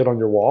can see it on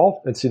your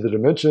wall and see the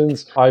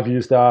dimensions. I've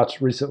used that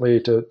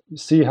recently to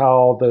see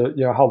how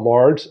how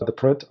large the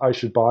print I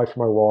should buy for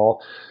my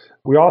wall.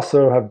 We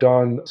also have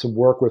done some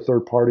work with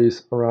third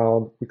parties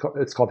around,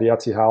 it's called the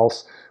Etsy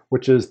House,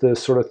 which is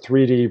this sort of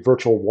 3D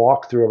virtual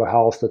walkthrough of a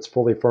house that's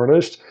fully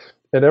furnished.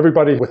 And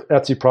everybody with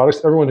Etsy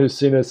products, everyone who's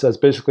seen it says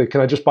basically,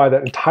 can I just buy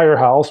that entire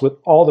house with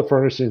all the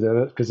furnishings in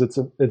it? Because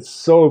it's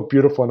so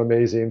beautiful and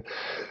amazing.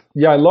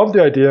 Yeah, I love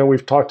the idea.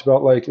 We've talked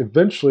about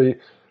eventually,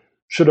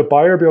 should a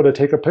buyer be able to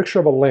take a picture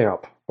of a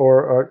lamp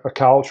or a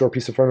couch or a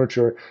piece of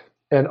furniture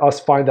and us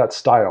find that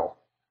style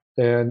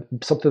and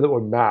something that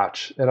would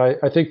match? And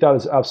I think that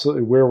is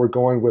absolutely where we're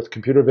going with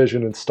computer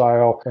vision and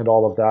style and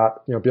all of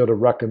that, be able to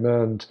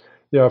recommend,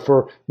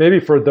 for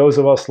those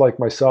of us like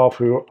myself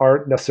who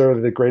aren't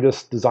necessarily the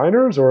greatest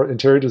designers or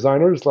interior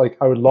designers,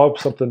 I would love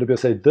something to be able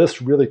to say,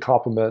 this really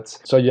complements.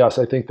 So yes,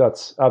 I think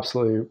that's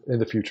absolutely in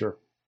the future.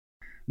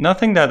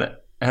 Nothing that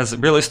has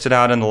really stood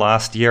out in the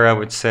last year, I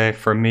would say,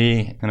 for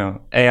me,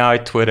 AI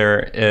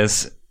Twitter,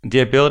 is the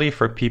ability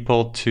for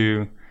people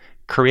to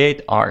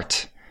create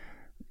art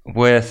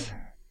with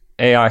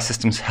AI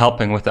systems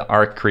helping with the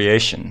art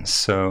creation.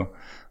 So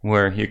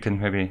where you can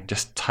maybe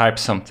just type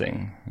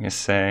something. You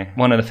say,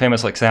 one of the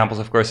famous examples,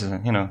 of course, is,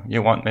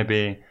 you want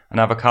maybe an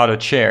avocado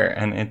chair,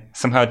 and it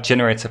somehow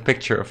generates a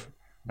picture of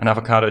an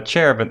avocado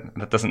chair, but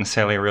that doesn't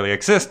necessarily really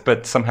exist,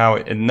 but somehow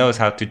it knows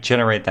how to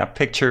generate that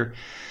picture.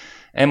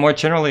 And more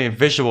generally,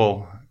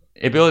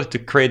 ability to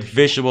create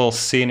visual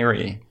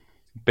scenery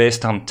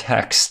based on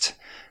text,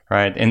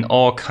 right, in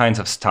all kinds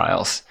of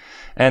styles.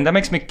 And that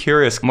makes me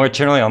curious more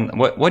generally on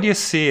what do you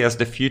see as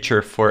the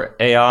future for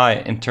AI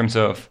in terms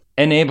of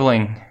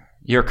enabling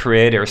your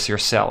creators, your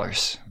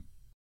sellers?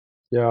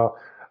 Yeah,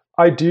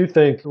 I do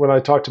think when I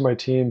talk to my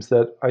teams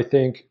that I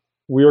think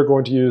we are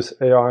going to use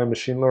AI and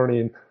machine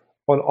learning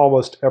on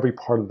almost every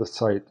part of the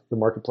site, the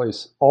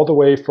marketplace, all the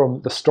way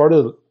from the start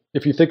of,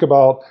 if you think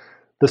about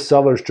the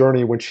seller's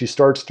journey when she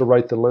starts to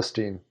write the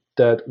listing,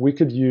 that we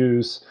could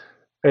use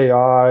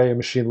AI and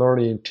machine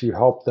learning to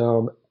help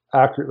them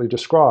accurately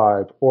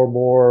describe or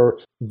more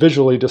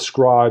visually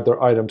describe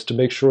their items to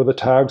make sure the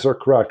tags are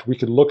correct. We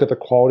could look at the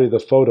quality of the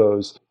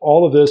photos.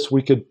 All of this,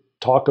 we could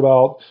talk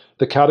about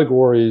the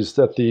categories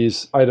that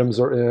these items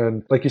are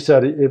in. Like you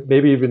said,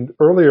 maybe even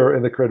earlier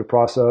in the creative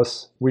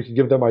process, we could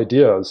give them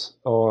ideas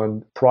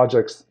on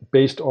projects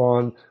based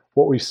on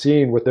what we've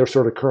seen with their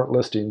sort of current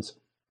listings.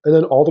 And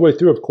then all the way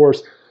through, of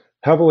course,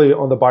 heavily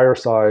on the buyer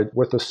side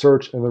with the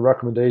search and the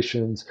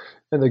recommendations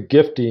and the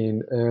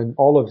gifting and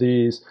all of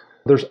these.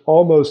 There's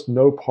almost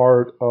no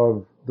part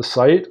of the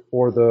site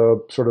or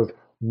the sort of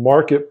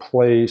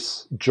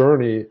marketplace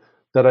journey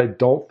that I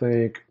don't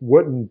think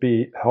wouldn't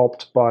be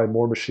helped by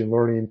more machine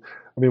learning.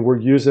 I mean,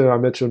 I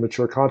mentioned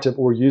mature content,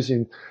 but we're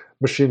using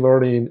machine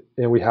learning,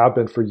 and we have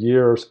been for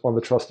years on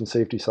the trust and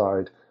safety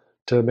side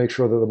to make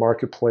sure that the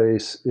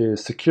marketplace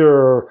is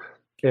secure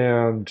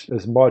and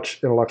as much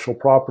intellectual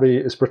property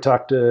is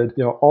protected.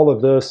 All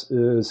of this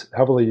is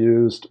heavily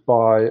used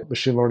by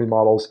machine learning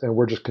models, and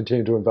we're just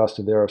continuing to invest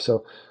in there.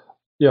 So,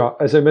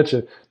 as I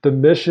mentioned, the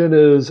mission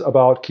is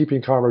about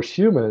keeping commerce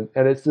human,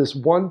 and it's this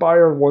one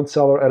buyer and one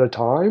seller at a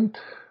time,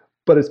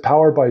 but it's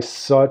powered by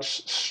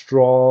such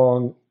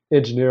strong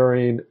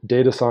engineering,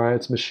 data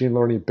science, machine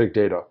learning, big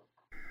data.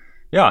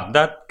 Yeah,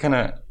 that kind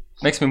of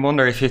makes me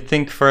wonder, if you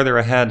think further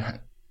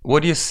ahead,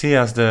 what do you see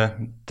as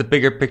the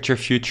bigger picture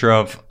future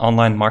of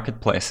online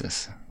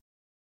marketplaces?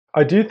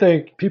 I do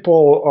think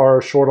people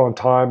are short on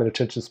time and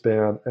attention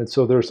span, and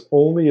so there's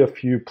only a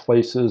few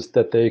places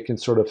that they can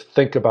sort of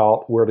think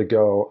about where to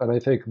go. And I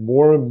think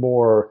more and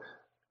more,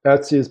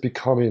 Etsy is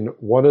becoming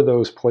one of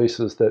those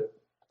places that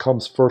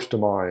comes first to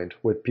mind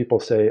when people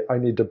say, I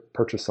need to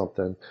purchase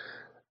something.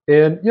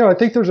 And I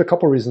think there's a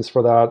couple reasons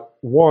for that.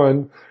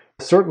 One,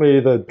 certainly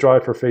the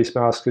drive for face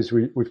masks, as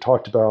we've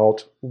talked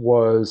about,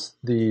 was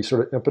the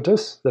sort of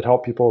impetus that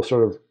helped people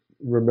sort of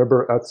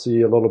remember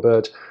Etsy a little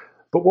bit.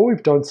 But what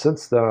we've done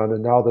since then,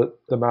 and now that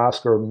the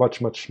masks are a much,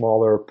 much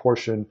smaller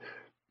portion,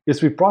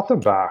 is we've brought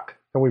them back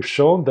and we've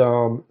shown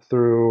them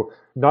through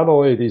not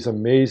only these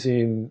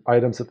amazing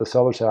items that the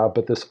sellers have,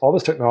 but all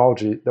this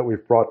technology that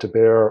we've brought to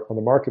bear on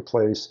the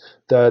marketplace,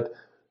 that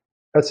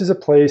Etsy is a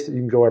place that you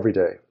can go every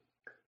day.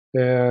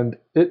 And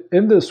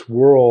in this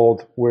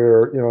world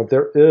where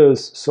there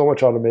is so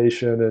much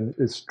automation and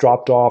it's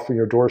dropped off on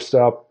your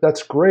doorstep,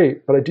 that's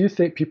great. But I do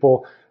think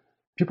people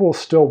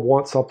still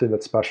want something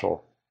that's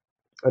special.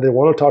 And they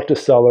want to talk to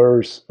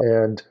sellers,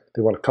 and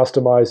they want to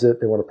customize it,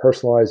 they want to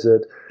personalize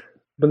it.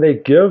 When they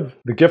give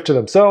the gift to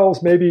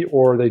themselves, maybe,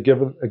 or they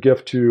give a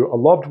gift to a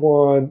loved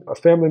one, a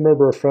family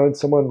member, a friend,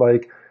 someone,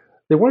 like,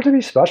 they want it to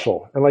be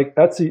special. And like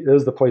Etsy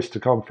is the place to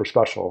come for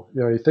special.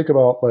 You think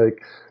about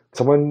like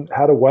someone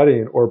had a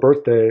wedding or a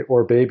birthday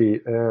or a baby,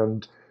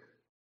 and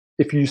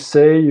if you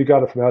say you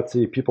got it from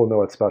Etsy, people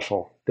know it's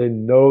special. They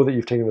know that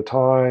you've taken the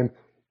time.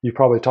 You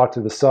probably talked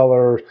to the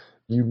seller.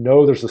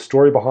 There's a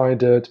story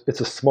behind it.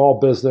 It's a small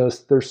business.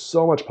 There's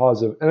so much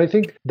positive. And I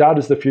think that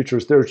is the future.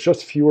 There's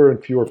just fewer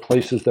and fewer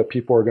places that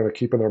people are going to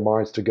keep in their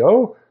minds to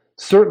go.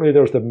 Certainly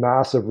there's the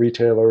massive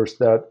retailers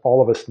that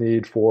all of us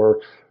need for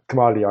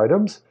commodity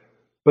items.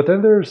 But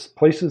then there's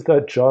places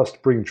that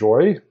just bring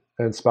joy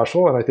and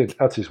special. And I think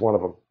Etsy's one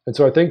of them. And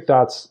so I think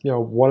that's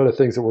one of the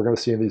things that we're going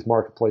to see in these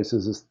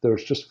marketplaces is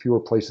there's just fewer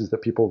places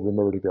that people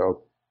remember to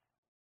go.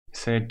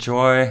 Say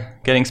joy,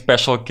 getting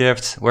special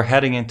gifts. We're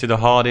heading into the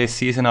holiday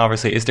season,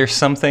 obviously. Is there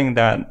something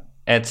that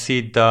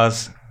Etsy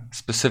does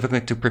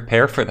specifically to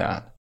prepare for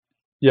that?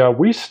 Yeah,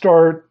 we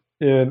start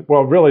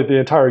really the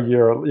entire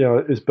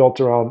year, is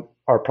built around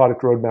our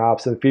product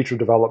roadmaps and feature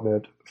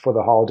development for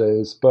the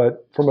holidays.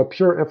 But from a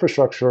pure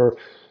infrastructure,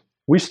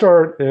 we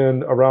start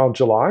in around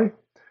July,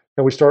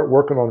 and we start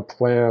working on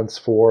plans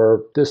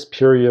for this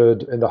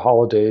period in the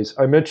holidays.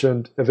 I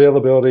mentioned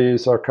availability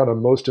is our kind of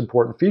most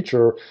important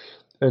feature.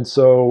 And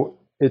so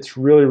it's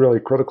really, really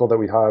critical that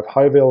we have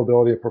high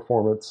availability and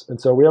performance.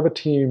 And so we have a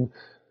team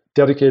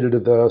dedicated to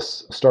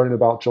this starting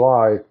about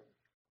July.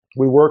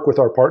 We work with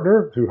our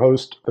partner who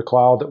hosts the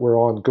cloud that we're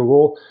on,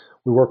 Google.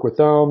 We work with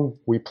them,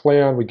 we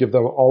plan, we give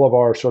them all of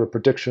our sort of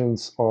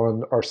predictions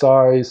on our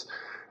size.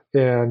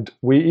 And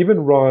we even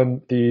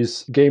run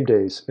these game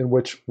days in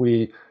which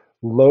we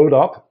load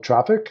up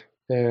traffic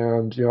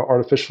and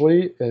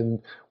artificially,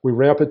 and we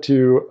ramp it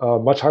to a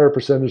much higher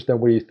percentage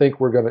than we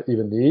think we're going to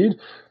even need.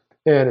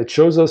 And it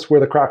shows us where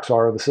the cracks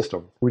are in the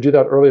system. We do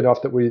that early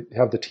enough that we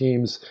have the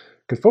teams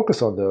can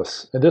focus on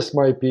this. And this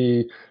might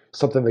be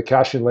something, the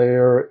caching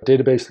layer,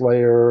 database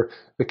layer.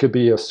 It could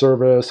be a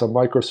service, a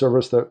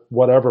microservice, that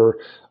whatever.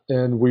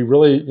 And we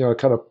really,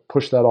 kind of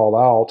push that all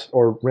out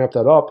or ramp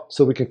that up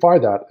so we can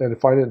find that and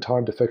find it in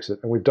time to fix it.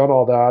 And we've done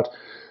all that.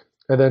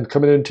 And then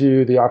coming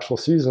into the actual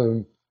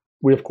season,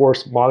 we of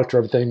course monitor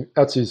everything.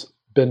 Etsy's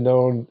been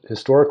known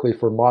historically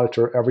for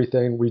monitor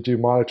everything. We do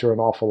monitor an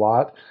awful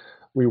lot.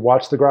 We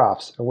watch the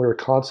graphs, and we're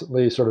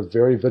constantly sort of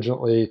very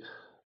vigilantly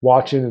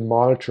watching and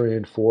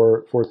monitoring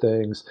for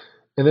things.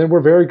 And then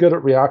we're very good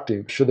at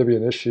reacting. Should there be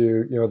an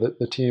issue,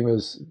 the team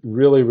is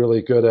really,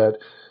 really good at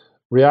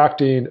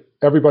reacting.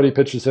 Everybody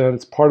pitches in.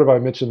 It's part of, I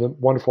mentioned, the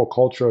wonderful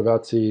culture of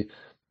Etsy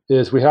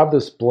is we have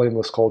this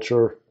blameless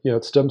culture.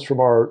 It stems from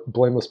our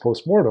blameless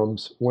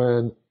postmortems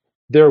when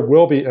there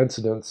will be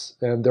incidents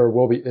and there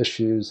will be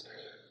issues.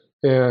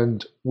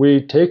 And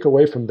we take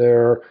away from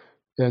there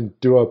and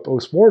do a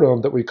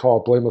postmortem that we call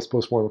a blameless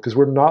postmortem because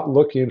we're not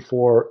looking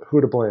for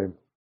who to blame.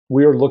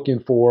 We are looking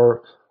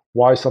for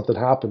why something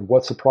happened,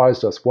 what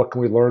surprised us, what can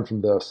we learn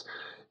from this?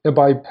 And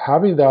by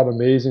having that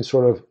amazing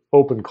sort of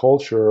open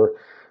culture,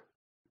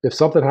 if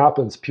something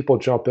happens, people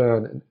jump in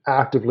and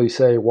actively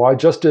say, well, I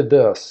just did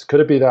this. Could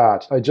it be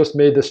that? I just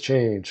made this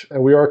change.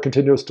 And we are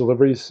continuous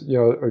deliveries,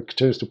 or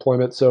continuous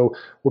deployment. So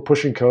we're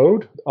pushing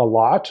code a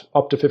lot,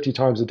 up to 50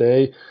 times a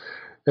day.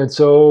 And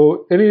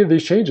so any of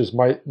these changes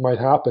might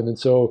happen. And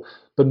so,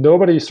 but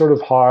nobody sort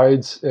of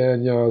hides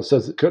and,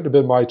 says it couldn't have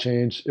been my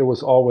change. It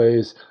was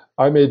always,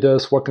 I made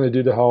this, what can I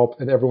do to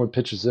help? And everyone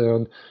pitches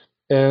in.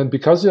 And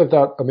because of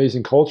that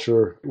amazing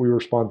culture, we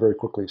respond very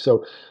quickly.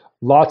 So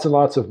lots and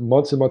lots of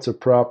months and months of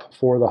prep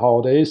for the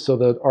holidays so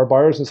that our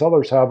buyers and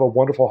sellers have a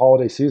wonderful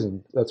holiday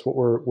season. That's what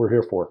we're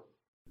here for.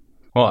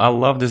 Well, I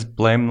love this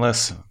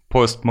blameless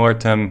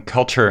post-mortem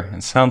culture.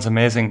 It sounds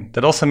amazing.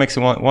 That also makes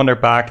me wonder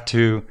back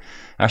to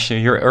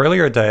actually your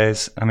earlier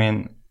days. I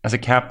mean, as a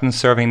captain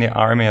serving the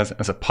Army,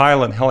 as a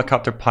pilot,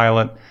 helicopter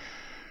pilot,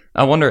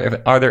 I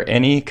wonder, are there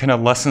any kind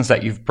of lessons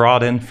that you've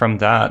brought in from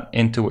that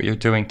into what you're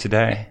doing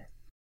today?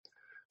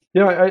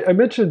 Yeah, I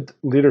mentioned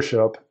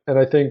leadership, and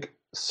I think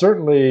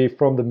certainly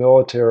from the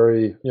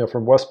military,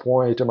 from West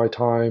Point and my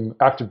time,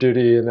 active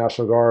duty and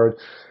National Guard,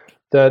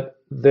 that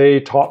they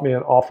taught me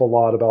an awful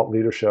lot about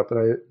leadership.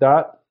 And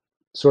that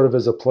sort of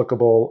is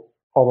applicable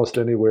almost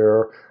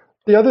anywhere.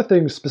 The other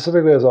thing,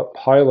 specifically as a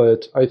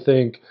pilot, I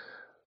think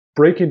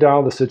breaking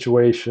down the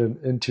situation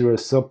into the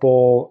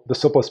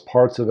simplest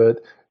parts of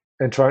it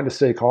and trying to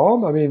stay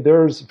calm. I mean,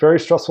 there's very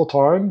stressful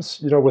times,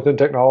 within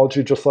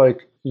technology, just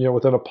like,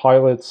 within a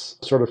pilot's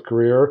sort of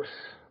career,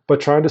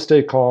 but trying to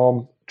stay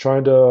calm,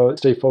 trying to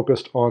stay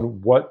focused on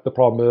what the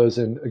problem is.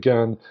 And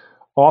again,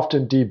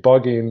 often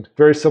debugging,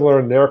 very similar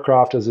in an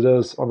aircraft as it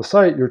is on the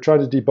site, you're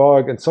trying to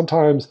debug, and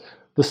sometimes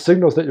the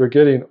signals that you're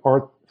getting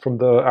aren't from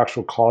the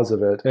actual cause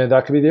of it. And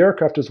that could be the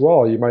aircraft as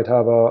well. You might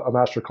have a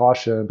master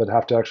caution, but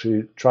have to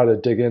actually try to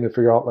dig in and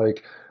figure out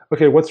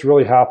okay, what's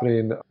really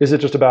happening? Is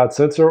it just a bad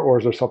sensor or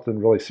is there something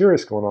really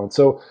serious going on?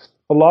 So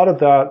a lot of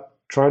that,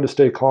 trying to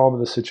stay calm in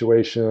the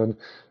situation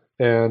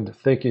and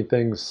thinking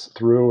things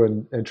through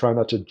and trying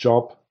not to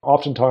jump.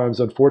 Oftentimes,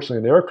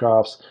 unfortunately, in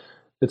aircrafts,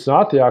 it's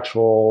not the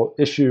actual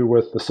issue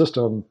with the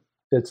system.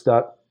 It's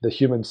that the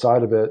human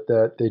side of it,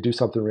 that they do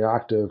something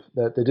reactive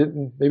that they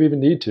didn't maybe even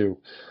need to,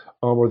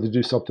 or they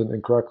do something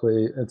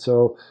incorrectly. And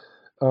so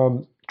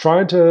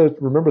trying to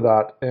remember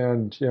that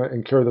and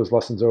carry those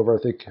lessons over,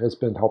 I think, has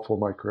been helpful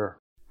in my career.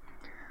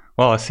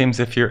 Well, it seems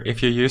if you're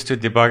used to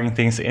debugging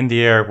things in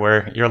the air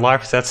where your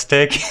life is at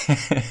stake,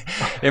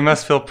 it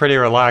must feel pretty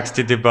relaxed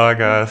to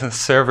debug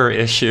server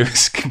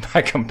issues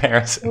by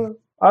comparison.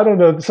 I don't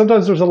know.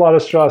 Sometimes there's a lot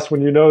of stress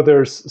when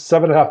there's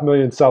 7.5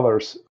 million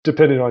sellers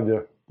depending on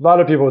you. A lot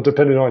of people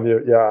depending on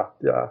you.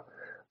 Yeah.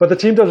 But the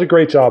team does a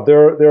great job.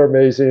 They're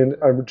amazing.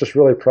 I'm just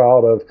really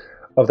proud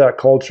of that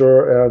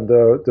culture and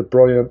the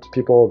brilliant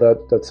people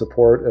that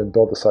support and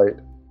build the site.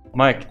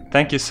 Mike,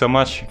 thank you so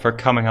much for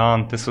coming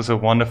on. This was a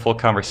wonderful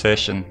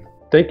conversation.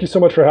 Thank you so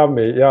much for having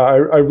me. Yeah,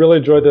 I really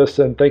enjoyed this,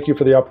 and thank you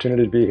for the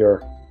opportunity to be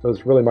here. It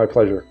was really my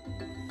pleasure.